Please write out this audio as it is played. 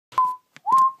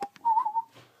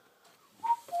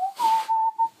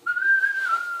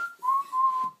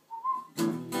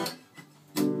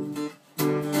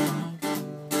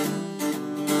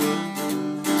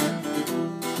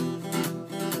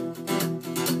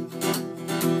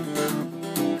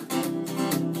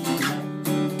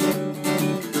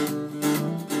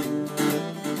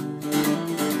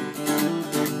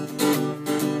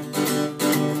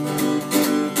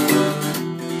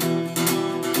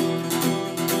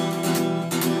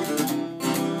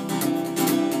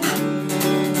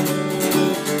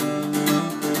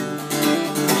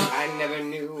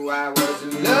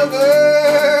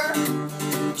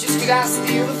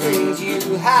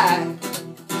high,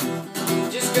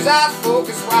 just 'cause I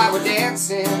focus while we're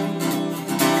dancing,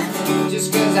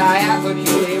 just 'cause I have a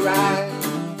beauty right.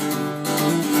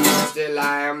 Still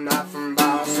I am not from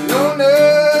Barcelona,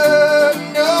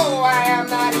 no, I am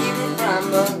not even from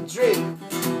Madrid.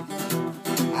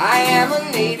 I am a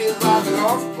native of the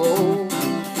North Pole,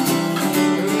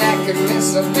 and that could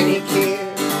mess up any kid.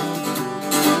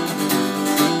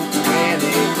 Well,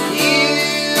 if you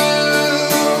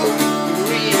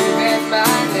reinvent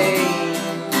my name,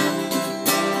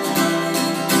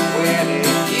 well, if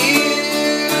you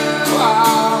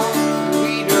are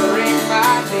redirect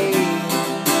my name,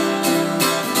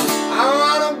 I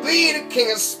wanna be the king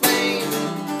of Spain.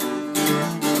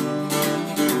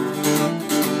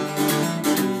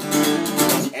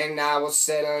 And I will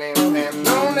settle in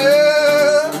Pamplona,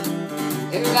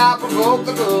 and I'll provoke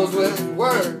the bulls with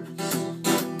words,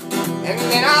 and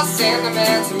then I'll send a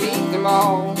man to meet them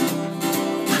all.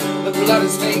 The blood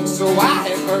is fake, so I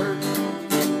have heard,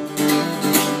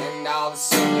 and all the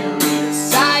senoritas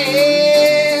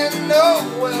sighing, no,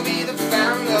 will be the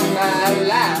founder of my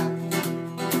life.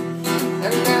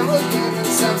 And then we'll get in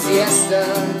some siesta,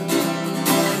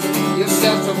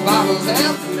 yourself some bottles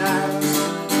and knives.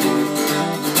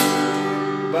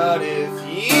 But if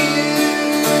you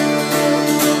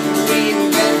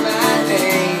reinvent my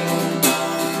name,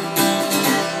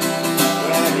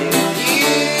 well, if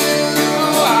you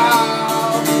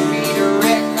are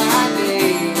redirect my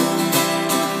name,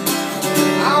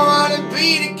 I wanna be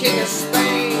the king of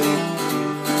Spain.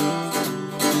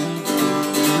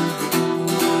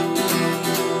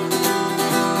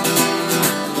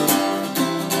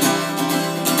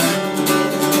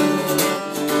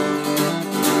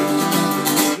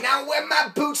 My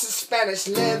boots are Spanish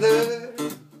leather,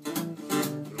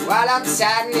 while I'm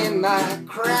tightening my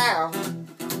crown,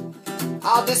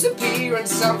 I'll disappear in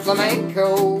some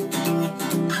flamenco.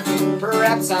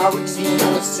 Perhaps I'll reach the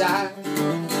other side.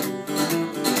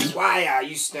 Why are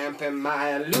you stamping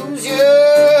my illusion?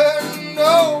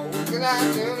 No, 'cause I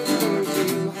didn't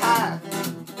too high,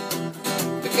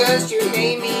 because you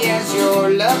made me as your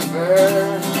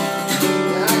lover.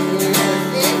 I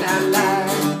couldn't lie.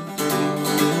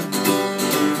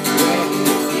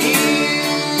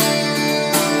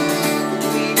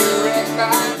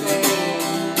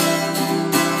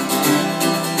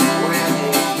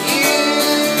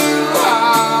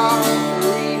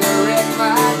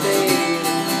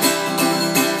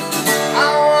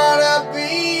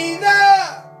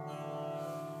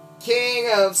 King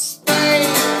of Spain.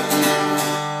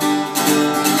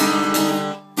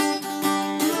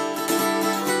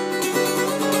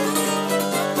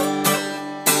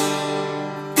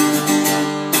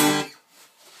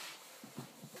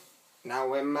 Now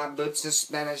when my boots are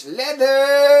Spanish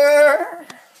leather,